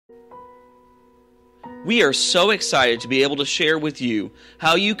We are so excited to be able to share with you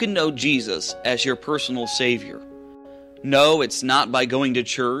how you can know Jesus as your personal Savior. No, it's not by going to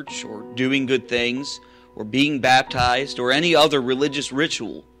church or doing good things or being baptized or any other religious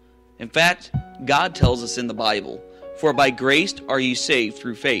ritual. In fact, God tells us in the Bible, "For by grace are ye saved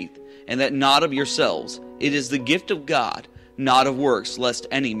through faith, and that not of yourselves. It is the gift of God, not of works, lest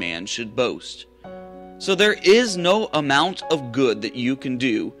any man should boast." So there is no amount of good that you can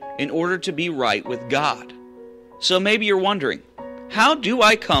do in order to be right with God. So maybe you're wondering, how do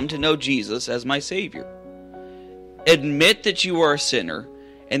I come to know Jesus as my Savior? Admit that you are a sinner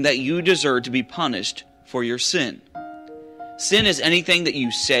and that you deserve to be punished for your sin. Sin is anything that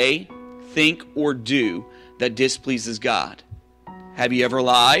you say, think, or do that displeases God. Have you ever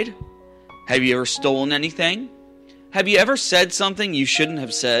lied? Have you ever stolen anything? Have you ever said something you shouldn't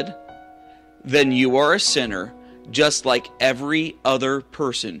have said? Then you are a sinner, just like every other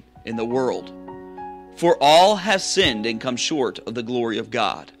person in the world. For all have sinned and come short of the glory of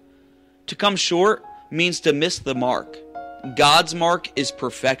God. To come short means to miss the mark. God's mark is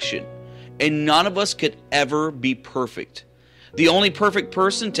perfection, and none of us could ever be perfect. The only perfect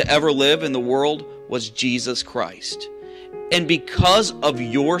person to ever live in the world was Jesus Christ. And because of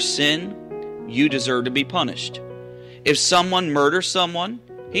your sin, you deserve to be punished. If someone murders someone,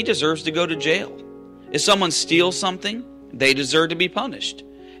 he deserves to go to jail. If someone steals something, they deserve to be punished.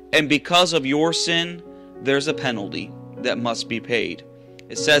 And because of your sin, there's a penalty that must be paid.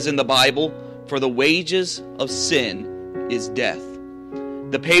 It says in the Bible, "For the wages of sin is death."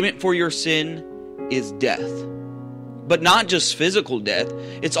 The payment for your sin is death. But not just physical death,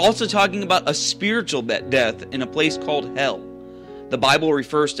 it's also talking about a spiritual death in a place called hell. The Bible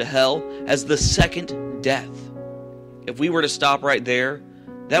refers to hell as the second death. If we were to stop right there,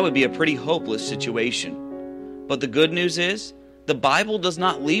 that would be a pretty hopeless situation. But the good news is, the Bible does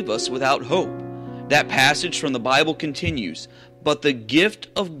not leave us without hope. That passage from the Bible continues, "But the gift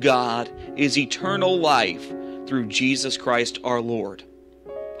of God is eternal life through Jesus Christ our Lord."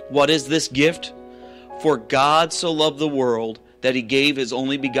 What is this gift? "For God so loved the world that he gave his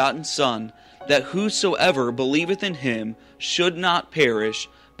only begotten Son, that whosoever believeth in him should not perish,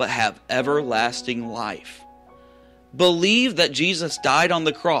 but have everlasting life." Believe that Jesus died on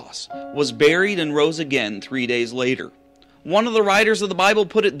the cross, was buried, and rose again 3 days later. One of the writers of the Bible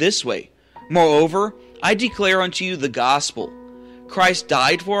put it this way, "Moreover, I declare unto you the gospel. Christ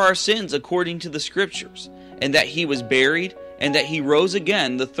died for our sins according to the Scriptures, and that he was buried, and that he rose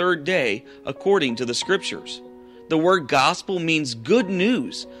again the third day according to the Scriptures." The word gospel means good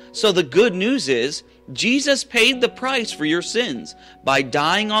news. So the good news is, Jesus paid the price for your sins by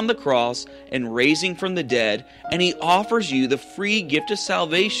dying on the cross and raising from the dead, and he offers you the free gift of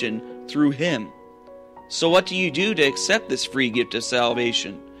salvation through him. So what do you do to accept this free gift of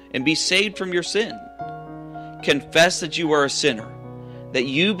salvation and be saved from your sin? Confess that you are a sinner, that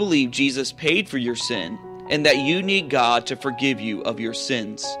you believe Jesus paid for your sin, and that you need God to forgive you of your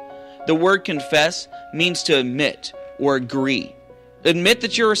sins. The word confess means to admit or agree. Admit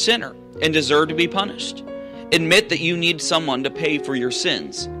that you're a sinner and deserve to be punished. Admit that you need someone to pay for your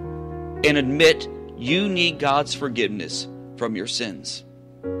sins. And admit you need God's forgiveness from your sins.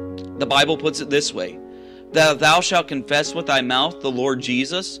 The Bible puts it this way, "That if thou shalt confess with thy mouth the Lord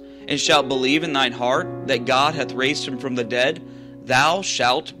Jesus, and shalt believe in thine heart that God hath raised him from the dead, thou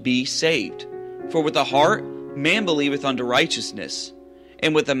shalt be saved. For with the heart man believeth unto righteousness,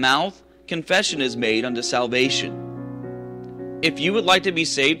 and with the mouth confession is made unto salvation." If you would like to be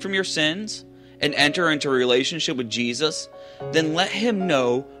saved from your sins and enter into a relationship with Jesus, then let him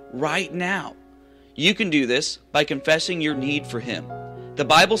know right now. You can do this by confessing your need for him. The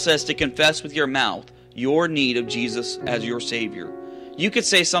Bible says to confess with your mouth your need of Jesus as your Savior. You could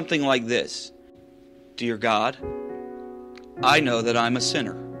say something like this, "Dear God, I know that I'm a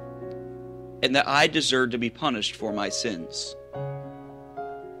sinner and that I deserve to be punished for my sins.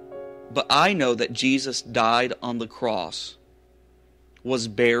 But I know that Jesus died on the cross, was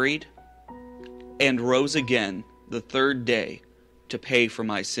buried, and rose again the third day to pay for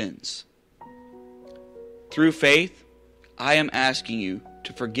my sins. Through faith, I am asking you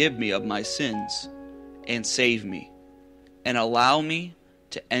to forgive me of my sins and save me, and allow me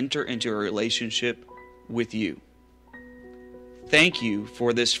to enter into a relationship with you. Thank you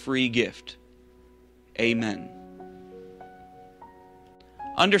for this free gift. Amen."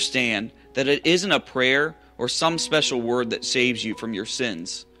 Understand that it isn't a prayer or some special word that saves you from your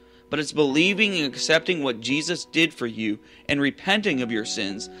sins, but it's believing and accepting what Jesus did for you and repenting of your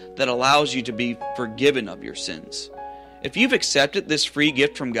sins that allows you to be forgiven of your sins. If you've accepted this free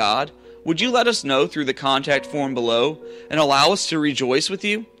gift from God, would you let us know through the contact form below and allow us to rejoice with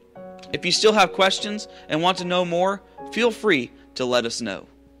you? If you still have questions and want to know more, feel free to let us know.